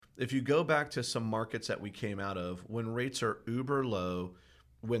if you go back to some markets that we came out of, when rates are uber low,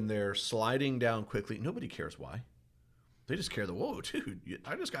 when they're sliding down quickly, nobody cares why. They just care whoa, dude,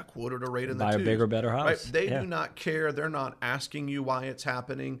 I just got quoted a rate in the buy a twos. bigger, better house. Right? They do not care. They're not asking you why it's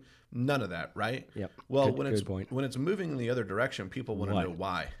happening. None of that, right? Yep. Well, good point. when it's moving in the other direction, people want to know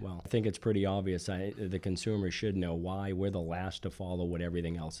why. Well, I think it's pretty obvious. The consumer should know why. We're the last to follow what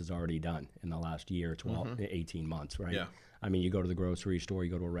everything else has already done in the last year, 12, 18 months, right? Yeah. I mean, you go to the grocery store, you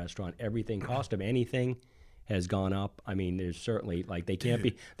go to a restaurant, everything, cost of anything has gone up. I mean, there's certainly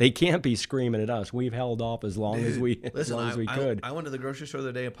they can't be screaming at us. We've held off as long as we could. I went to the grocery store the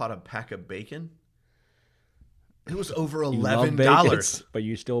other day and bought a pack of bacon. It was over $11. Bacon, but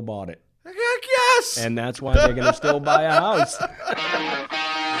you still bought it. Heck yes! And that's why they're going to still buy a house.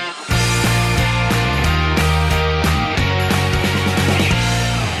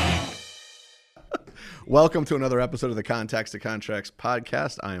 Welcome to another episode of the Contacts to Contracts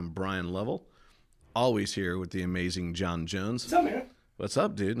podcast. I am Brian Lovell, always here with the amazing John Jones. What's up, man? What's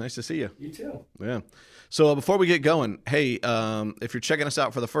up, dude? Nice to see you. You too. Yeah. So before we get going, hey, if you're checking us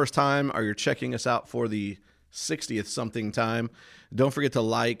out for the first time or you're checking us out for the 60th something time, don't forget to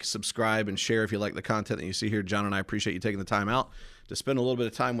like, subscribe, and share if you like the content that you see here. John and I appreciate you taking the time out to spend a little bit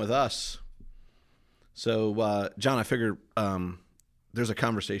of time with us. So, John, I figured there's a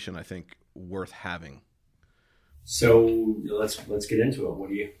conversation I think worth having. So let's get into it. What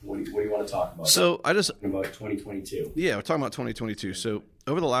do you want to talk about? So about 2022. Yeah, we're talking about 2022. So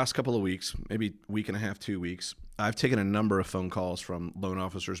over the last couple of weeks, maybe week and a half, 2 weeks, I've taken a number of phone calls from loan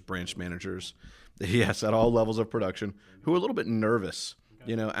officers, branch managers, yes, at all levels of production, who are a little bit nervous,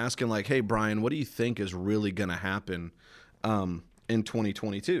 asking like, hey, Brian, what do you think is really going to happen in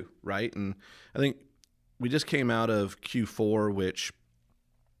 2022, right? And I think we just came out of Q4, which,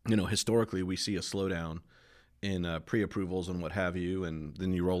 historically we see a slowdown in pre-approvals and what have you, and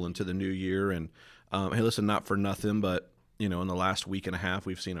then you roll into the new year. And hey, listen, not for nothing, but in the last week and a half,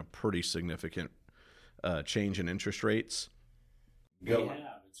 we've seen a pretty significant change in interest rates.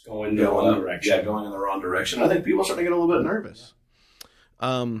 It's going in the wrong direction. Yeah, going in the wrong direction. I think people are starting to get a little bit nervous.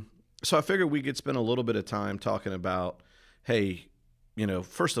 So I figured we could spend a little bit of time talking about, hey,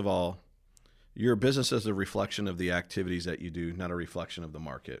 first of all, your business is a reflection of the activities that you do, not a reflection of the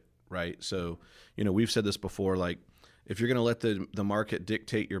market. Right. So, we've said this before, like if you're going to let the market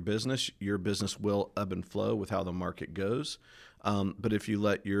dictate your business will ebb and flow with how the market goes. But if you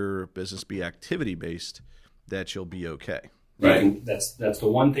let your business be activity based, that you'll be okay. Right. That's the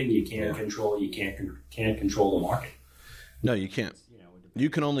one thing you can't control. You can't control the market. No, you can't. You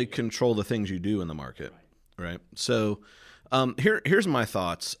can only control the things you do in the market. Right. So here's my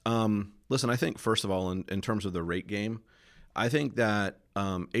thoughts. Listen, I think first of all, in terms of the rate game, I think that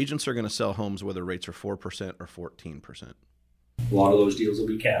agents are going to sell homes whether rates are 4% or 14%. A lot of those deals will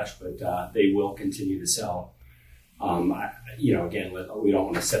be cash, but they will continue to sell. Again, we don't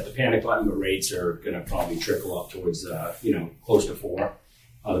want to set the panic button, but rates are going to probably trickle up towards, close to 4.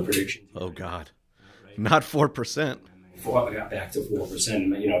 The predictions. Oh God, right? Not 4%. We got back to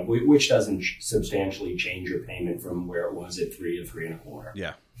 4%. Which doesn't substantially change your payment from where it was at 3 to 3.25.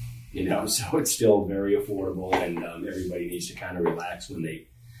 Yeah. So it's still very affordable, and everybody needs to kind of relax when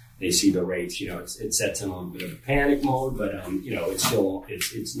they see the rates. It sets in a little bit of a panic mode, but it's still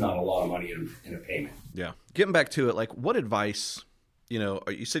it's not a lot of money in a payment. Yeah. Getting back to it, like what advice?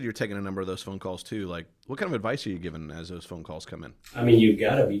 You said you're taking a number of those phone calls too. Like, what kind of advice are you giving as those phone calls come in? I mean, you've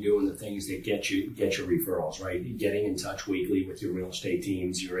got to be doing the things that get your referrals, right? Getting in touch weekly with your real estate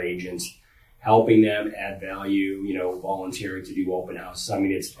teams, your agents, helping them add value, volunteering to do open houses. I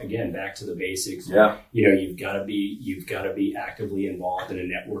mean, it's again back to the basics. Yeah. You've got to be actively involved in a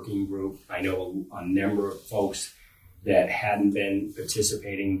networking group. I know a number of folks that hadn't been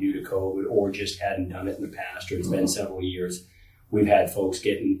participating due to COVID or just hadn't done it in the past, or it's been several years. We've had folks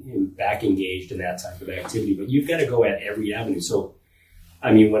getting back engaged in that type of activity, but you've got to go at every avenue. So,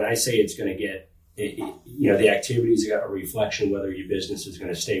 I mean, when I say it's going to get, the activities got a reflection whether your business is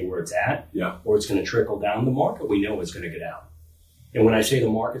going to stay where it's at, or it's going to trickle down. The market, we know it's going to get down. And when I say the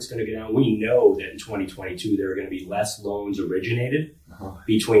market's going to get down, we know that in 2022 there are going to be less loans originated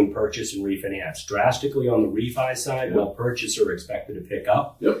between purchase and refinance. Drastically on the refi side, while purchase are expected to pick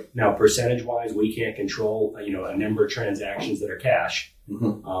up. Now, percentage-wise, we can't control a number of transactions that are cash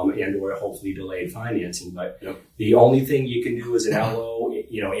and or hopefully delayed financing. But the only thing you can do as an LO,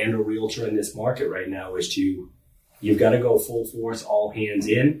 and a realtor in this market right now is you've got to go full force, all hands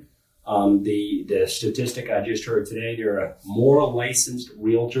in. The statistic I just heard today, there are more licensed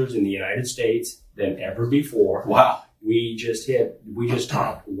realtors in the United States than ever before. Wow. We just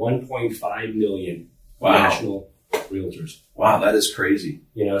topped 1.5 million national realtors. Wow, that is crazy.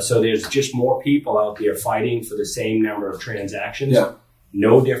 So there's just more people out there fighting for the same number of transactions. Yeah.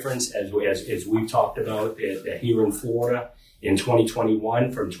 No difference as we've talked about here in Florida in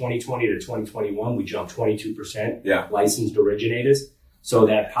 2021. From 2020 to 2021, we jumped 22%. Yeah. Licensed originators. So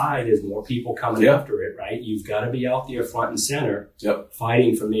that pie, there's more people coming after it, right? You've got to be out there front and center,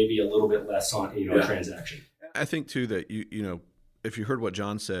 fighting for maybe a little bit less on transaction. I think too that if you heard what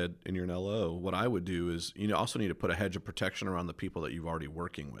John said and you're an LO, what I would do is also need to put a hedge of protection around the people that you've already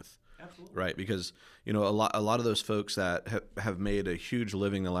working with. Absolutely. Right, because a lot of those folks that have made a huge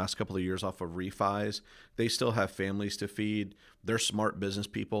living the last couple of years off of refis, they still have families to feed. They're smart business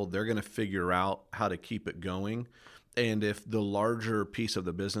people. They're going to figure out how to keep it going. And if the larger piece of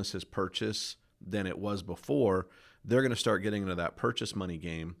the business is purchase than it was before, they're going to start getting into that purchase money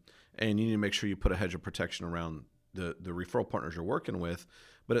game. And you need to make sure you put a hedge of protection around the referral partners you're working with.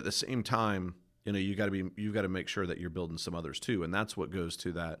 But at the same time, you've got to make sure that you're building some others too. And that's what goes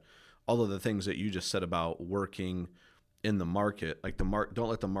to that. All of the things that you just said about working in the market, like don't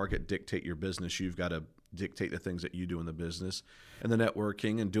let the market dictate your business. You've got to dictate the things that you do in the business, and the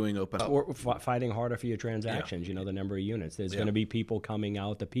networking and doing open or fighting harder for your transactions. The number of units. There's going to be people coming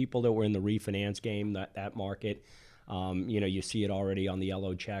out. The people that were in the refinance game, that market. You see it already on the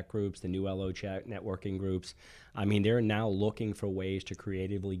LO chat groups, the new LO chat networking groups. I mean, they're now looking for ways to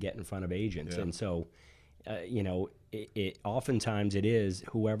creatively get in front of agents, and so. Oftentimes it is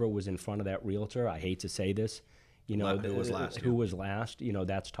whoever was in front of that realtor. I hate to say this, who was last. Who was last?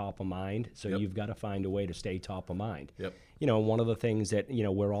 That's top of mind. So you've got to find a way to stay top of mind. Yep. One of the things that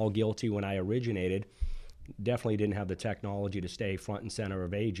we're all guilty when I originated. Definitely didn't have the technology to stay front and center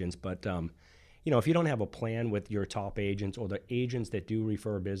of agents, but if you don't have a plan with your top agents or the agents that do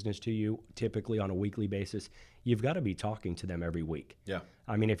refer business to you, typically on a weekly basis, you've got to be talking to them every week. Yeah.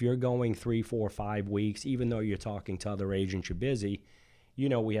 I mean, if you're going 3, 4, 5 weeks, even though you're talking to other agents, you're busy.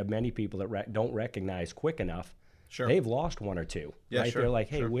 We have many people that don't recognize quick enough. Sure. They've lost one or two. Yeah, right? Sure. They're like,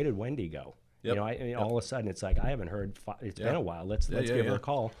 hey, where did Wendy go? Yep. All of a sudden it's like, I haven't heard. It's been a while. Let's give her a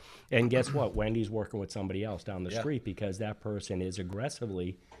call. And guess what? Wendy's working with somebody else down the street because that person is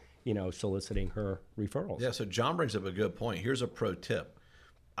aggressively, soliciting her referrals. Yeah. So John brings up a good point. Here's a pro tip.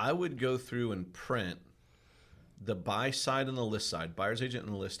 I would go through and print the buy side and the list side, buyer's agent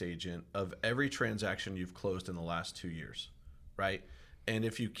and the list agent, of every transaction you've closed in the last 2 years, right? And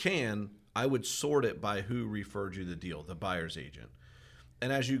if you can, I would sort it by who referred you the deal, the buyer's agent.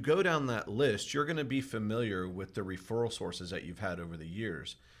 And as you go down that list, you're going to be familiar with the referral sources that you've had over the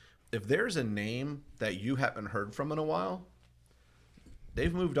years. If there's a name that you haven't heard from in a while,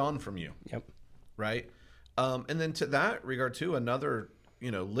 they've moved on from you. Yep. Right? And then to that regard too, another,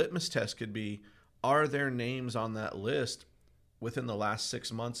 litmus test could be, are there names on that list within the last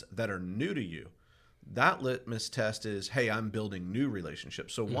 6 months that are new to you? That litmus test is, hey, I'm building new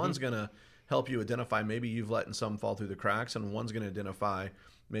relationships. So one's going to help you identify maybe you've letting some fall through the cracks, and one's going to identify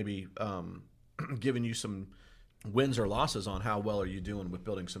maybe giving you some wins or losses on how well are you doing with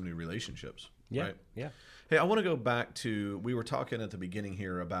building some new relationships. Yeah. Right? Yeah. Hey, I want to go back to, we were talking at the beginning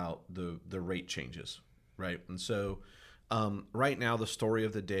here about the rate changes, right? And so right now the story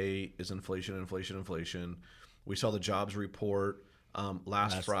of the day is inflation, inflation, inflation. We saw the jobs report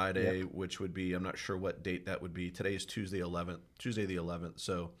last Friday, which would be, I'm not sure what date that would be. Today is Tuesday the 11th.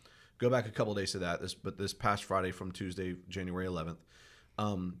 So go back a couple of days to that. This past Friday from Tuesday, January 11th.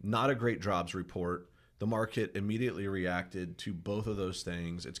 Not a great jobs report. The market immediately reacted to both of those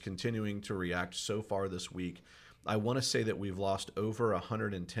things. It's continuing to react so far this week. I want to say that we've lost over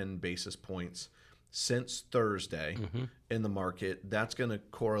 110 basis points since Thursday in the market. That's going to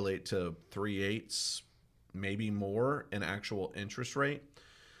correlate to 3/8, maybe more, in actual interest rate.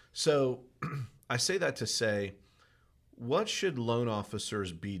 So I say that to say, what should loan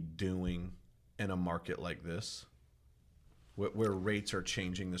officers be doing in a market like this, where rates are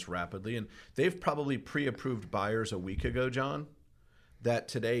changing this rapidly? And they've probably pre-approved buyers a week ago, John, that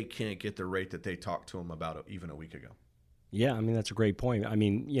today can't get the rate that they talked to them about even a week ago. Yeah, I mean, that's a great point. I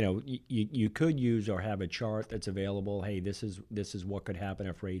mean, you could use or have a chart that's available. Hey, this is what could happen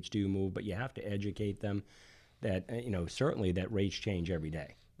if rates do move, but you have to educate them that, certainly that rates change every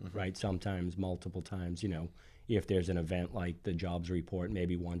day, right? Sometimes multiple times, if there's an event like the jobs report,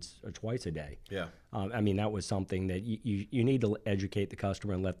 maybe once or twice a day. Yeah. I mean, that was something that you need to educate the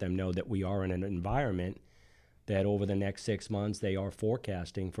customer and let them know that we are in an environment that over the next 6 months, they are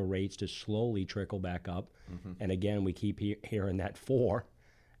forecasting for rates to slowly trickle back up. And again, we keep hearing that 4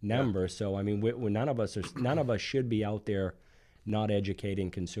 number. So, I mean, none of us should be out there not educating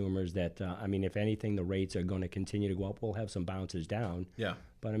consumers that, I mean, if anything, the rates are going to continue to go up. We'll have some bounces down. Yeah.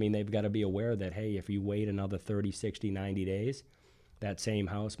 But, I mean, they've got to be aware that, hey, if you wait another 30, 60, 90 days, that same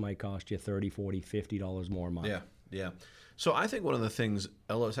house might cost you $30, $40, $50 more a month. Yeah, yeah. So I think one of the things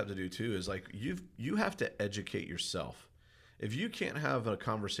LOs have to do too is like you have to educate yourself. If you can't have a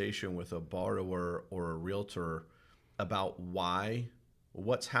conversation with a borrower or a realtor about why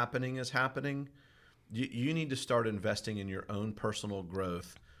what's happening is happening, you need to start investing in your own personal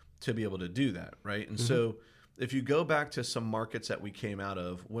growth to be able to do that, right? And so if you go back to some markets that we came out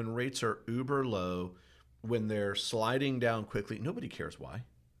of, when rates are uber low, when they're sliding down quickly, nobody cares why.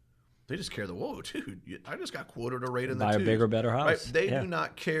 They just care whoa, dude, I just got quoted a rate in the Buy a twos. bigger, better house. Right? They Yeah. do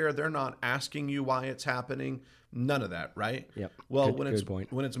not care. They're not asking you why it's happening. None of that, right? Yep. Well, Good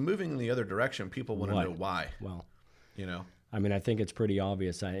point. when it's moving in the other direction, people want to know why. Well, You know. I mean, I think it's pretty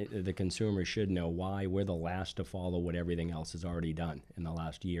obvious. The consumer should know why we're the last to follow what everything else has already done in the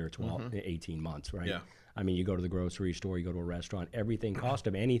last year, 12, 18 months, right? Yeah. I mean, you go to the grocery store, you go to a restaurant, everything, cost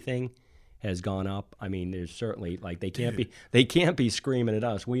of anything has gone up. I mean, there's certainly, like, they can't be screaming at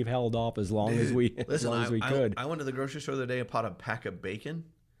us. We've held off as long as we could. I went to the grocery store the other day and bought a pack of bacon.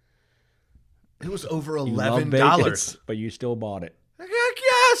 It was over You love $11. bacon, but you still bought it. Heck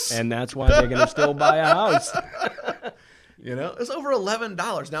yes. And that's why they're going to still buy a house. You know, it's over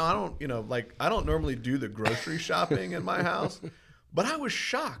 $11. Now I don't normally do the grocery shopping in my house, but I was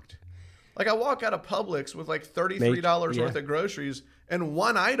shocked. Like I walk out of Publix with like $33 worth of groceries, and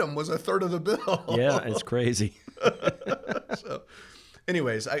one item was a third of the bill. Yeah, it's crazy. So,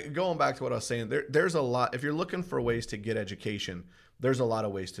 anyways, going back to what I was saying, there's a lot. If you're looking for ways to get education, there's a lot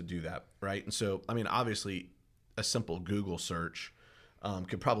of ways to do that, right? And so, I mean, obviously, a simple Google search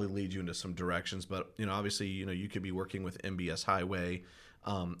could probably lead you into some directions. But obviously, you could be working with MBS Highway,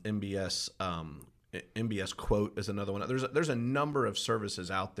 MBS Quote is another one. There's a number of services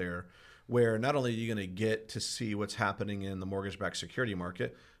out there where not only are you going to get to see what's happening in the mortgage-backed security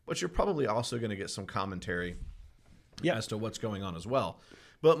market, but you're probably also going to get some commentary as to what's going on as well.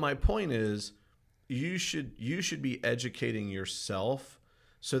 But my point is, you should be educating yourself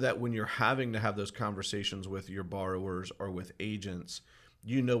so that when you're having to have those conversations with your borrowers or with agents,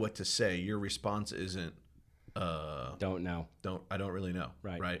 you know what to say. Your response isn't Don't know. I don't really know.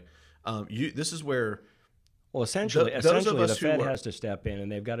 Right. This is where Well, essentially, those of the us who Fed are- has to step in,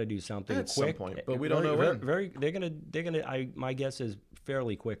 and they've got to do something At some quick. point, but we don't know when. They're gonna. My guess is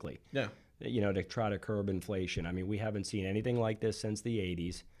fairly quickly. Yeah. To try to curb inflation. I mean, we haven't seen anything like this since the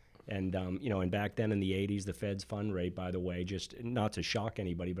 '80s, and and back then in the '80s, the Fed's fund rate, by the way, just not to shock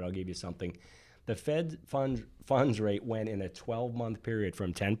anybody, but I'll give you something. The Fed funds rate went in a 12-month period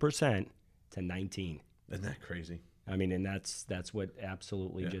from 10% to 19%. Isn't that crazy? I mean, and that's what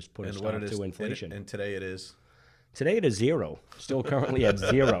absolutely just put a And stop what it is to inflation. And today it is. Today it is zero. Still currently at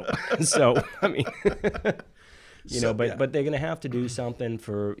zero. So I mean, but they're going to have to do something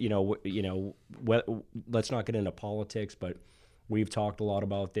for let's not get into politics, but we've talked a lot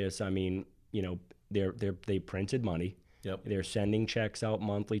about this. I mean, they printed money. Yep. They're sending checks out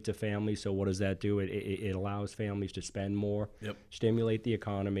monthly to families. So what does that do? It allows families to spend more, stimulate the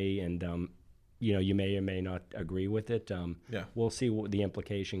economy, and you may or may not agree with it. We'll see what the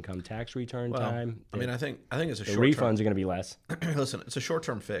implication come tax return time. I mean, I think it's a The short refunds are going to be less. Listen, it's a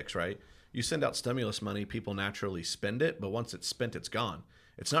short-term fix, right? You send out stimulus money, people naturally spend it, but once it's spent, it's gone.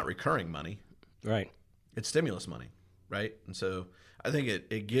 It's not recurring money. Right. It's stimulus money, right? And so I think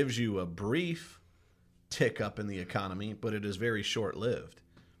it gives you a brief tick up in the economy, but it is very short-lived,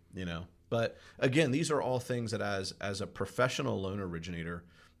 But again, these are all things that as a professional loan originator,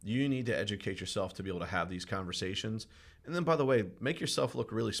 you need to educate yourself to be able to have these conversations. And then, by the way, make yourself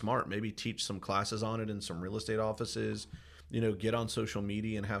look really smart. Maybe teach some classes on it in some real estate offices. Get on social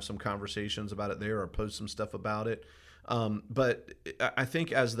media and have some conversations about it there, or post some stuff about it. But I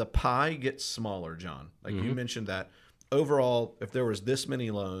think as the pie gets smaller, John, like you mentioned that overall, if there was this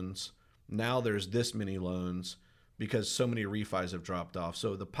many loans, now there's this many loans because so many refis have dropped off.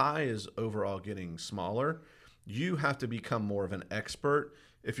 So the pie is overall getting smaller. You have to become more of an expert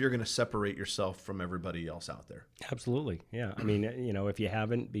if you're going to separate yourself from everybody else out there. Absolutely. Yeah. I mean, if you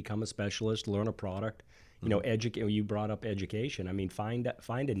haven't become a specialist, learn a product, educate. You brought up education. I mean, find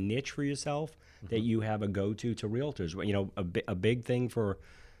a niche for yourself that you have a go-to realtors. A big thing for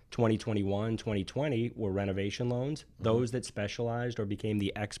 2021, 2020 were renovation loans. Those that specialized or became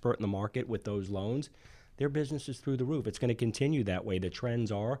the expert in the market with those loans, their business is through the roof. It's going to continue that way. The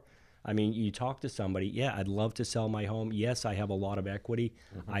trends are. I mean, you talk to somebody, I'd love to sell my home. Yes, I have a lot of equity.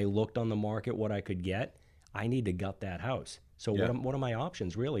 I looked on the market what I could get. I need to gut that house. So what are my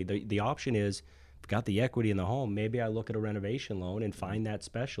options, really? The option is got the equity in the home, maybe I look at a renovation loan and find that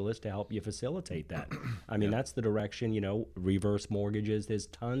specialist to help you facilitate that. I mean, that's the direction, reverse mortgages. There's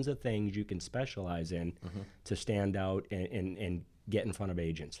tons of things you can specialize in to stand out and get in front of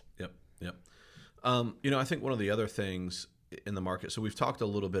agents. Yep. I think one of the other things in the market, so we've talked a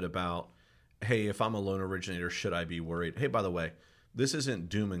little bit about, hey, if I'm a loan originator, should I be worried? Hey, by the way, this isn't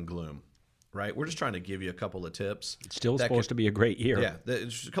doom and gloom, right? We're just trying to give you a couple of tips. It's still supposed to be a great year. Yeah,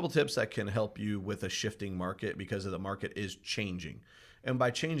 there's a couple of tips that can help you with a shifting market because the market is changing. And by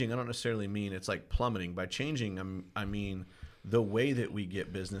changing, I don't necessarily mean it's like plummeting. By changing, I mean the way that we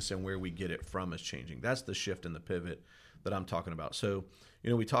get business and where we get it from is changing. That's the shift and the pivot that I'm talking about. So,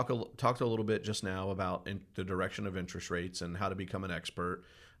 we talked a little bit just now about the direction of interest rates and how to become an expert.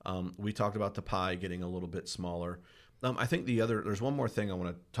 We talked about the pie getting a little bit smaller. I think there's one more thing I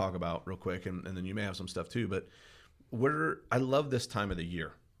want to talk about real quick, and then you may have some stuff too, but I love this time of the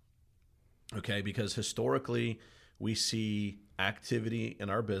year, okay? Because historically, we see activity in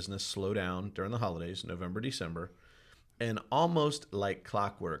our business slow down during the holidays, November, December, and almost like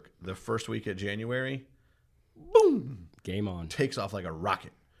clockwork, the first week of January, boom, game on, takes off like a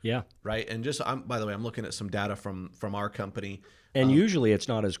rocket. Yeah. Right. And by the way, I'm looking at some data from our company. And usually it's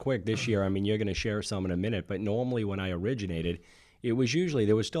not as quick this year. I mean, you're going to share some in a minute, but normally when I originated, there was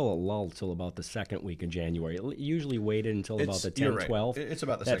still a lull till about the second week of January. It usually waited until about the 10th, 12th. It's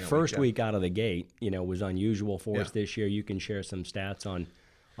about the that second first week out of the gate, was unusual for us this year. You can share some stats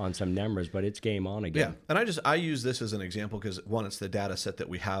on some numbers, but it's game on again. Yeah, and I use this as an example because, one, it's the data set that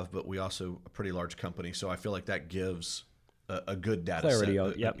we have, but we also a pretty large company, so I feel like that gives a good data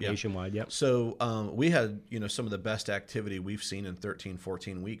clarity, set. Nationwide, yep. So we had some of the best activity we've seen in 13,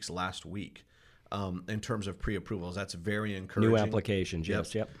 14 weeks last week in terms of pre-approvals. That's very encouraging. New applications,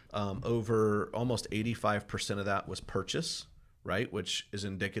 yes, yep. Over almost 85% of that was purchase, right, which is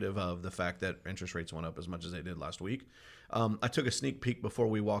indicative of the fact that interest rates went up as much as they did last week. I took a sneak peek before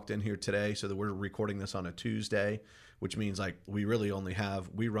we walked in here today, so that we're recording this on a Tuesday, which means like we really only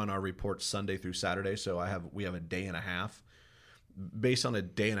we run our reports Sunday through Saturday, so we have a day and a half. Based on a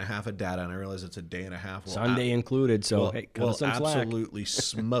day and a half of data, and I realize it's a day and a half. Sunday included, so we'll absolutely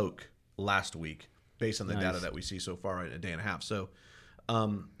smoke last week based on the data that we see so far in a day and a half. So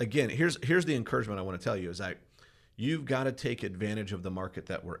again, here's the encouragement I want to tell you is that you've got to take advantage of the market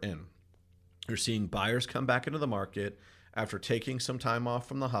that we're in. You're seeing buyers come back into the market after taking some time off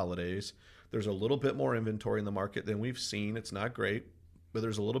from the holidays. There's a little bit more inventory in the market than we've seen. It's not great, but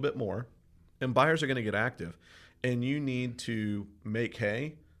there's a little bit more. And buyers are going to get active. And you need to make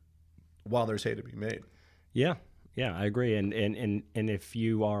hay while there's hay to be made. Yeah, I agree. And if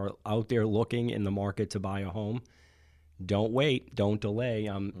you are out there looking in the market to buy a home, don't wait, don't delay.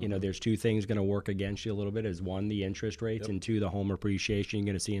 There's two things going to work against you a little bit. Is one, the interest rates, and two, the home appreciation you're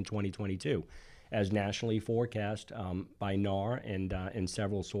going to see in 2022. As nationally forecast by NAR and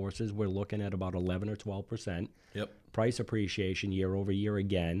several sources, we're looking at about 11 or 12%. Yep. Price appreciation year over year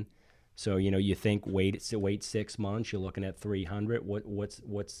again. So you think wait 6 months, you're looking at 300. Let's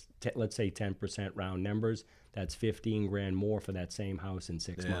say 10% round numbers. That's $15,000 more for that same house in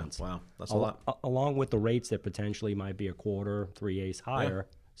 6 months. Wow, that's a lot. Along with the rates that potentially might be a quarter, 3/8 higher.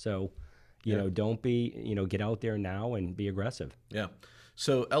 Yeah. So don't be get out there now and be aggressive. Yeah.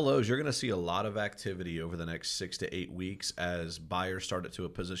 So LOs, you're going to see a lot of activity over the next 6 to 8 weeks as buyers start to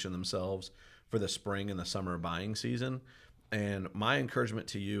position themselves for the spring and the summer buying season. And my encouragement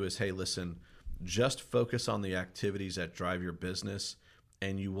to you is, hey, listen, just focus on the activities that drive your business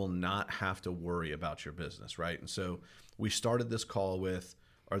and you will not have to worry about your business, right? And so we started this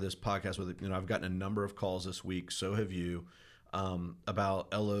this podcast with, I've gotten a number of calls this week, so have you,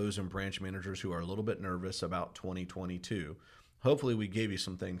 about LOs and branch managers who are a little bit nervous about 2022. Hopefully we gave you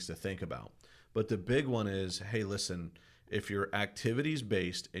some things to think about. But the big one is, hey, listen, if your activities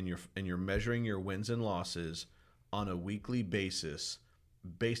based and you're measuring your wins and losses on a weekly basis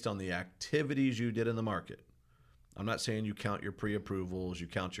based on the activities you did in the market. I'm not saying you count your pre-approvals, you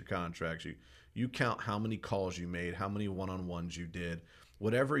count your contracts, you count how many calls you made, how many one-on-ones you did,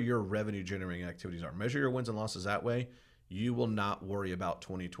 whatever your revenue generating activities are. Measure your wins and losses that way. You will not worry about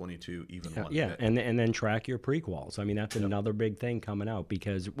 2022 even one bit. And then track your pre-quals. I mean, that's another big thing coming out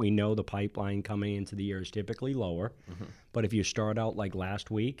because we know the pipeline coming into the year is typically lower. Mm-hmm. But if you start out like last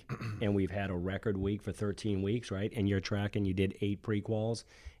week and we've had a record week for 13 weeks, right, and you're tracking, you did 8 pre-quals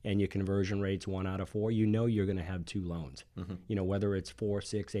and your conversion rate's 1 out of 4, you're going to have 2 loans. Mm-hmm. Whether it's 4,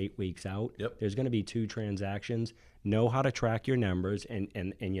 6, 8 weeks out, there's going to be 2 transactions. Know how to track your numbers and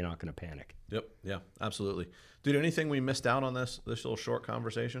you're not going to panic. Yep. Yeah, absolutely. Dude, anything we missed out on this little short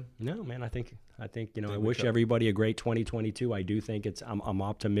conversation? No, man. I think I wish everybody a great 2022. I do think I'm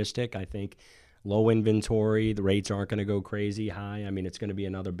optimistic. I think low inventory. The rates aren't going to go crazy high. I mean, it's going to be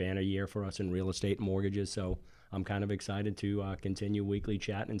another banner year for us in real estate and mortgages. So I'm kind of excited to continue weekly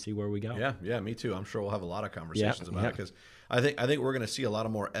chat and see where we go. Yeah, me too. I'm sure we'll have a lot of conversations about it because I think we're going to see a lot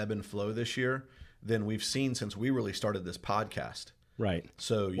of more ebb and flow this year than we've seen since we really started this podcast. Right.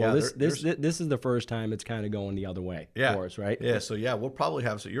 So yeah, well, this is the first time it's kind of going the other way for us, right? Yeah. So yeah, we'll probably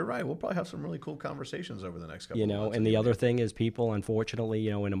have. So you're right. We'll probably have some really cool conversations over the next couple. Of months. And the other thing is, people, unfortunately,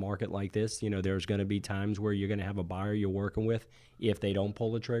 in a market like this, there's going to be times where you're going to have a buyer you're working with. If they don't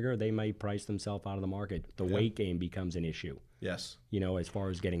pull the trigger, they may price themselves out of the market. The weight game becomes an issue. Yes. As far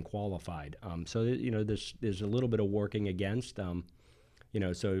as getting qualified. So there's a little bit of working against.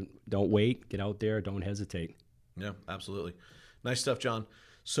 So don't wait. Get out there. Don't hesitate. Yeah, absolutely. Nice stuff, John.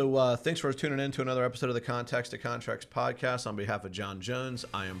 So thanks for tuning in to another episode of the Context to Contracts podcast. On behalf of John Jones,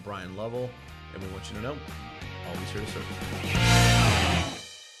 I am Brian Lovell, and we want you to know, always here to serve.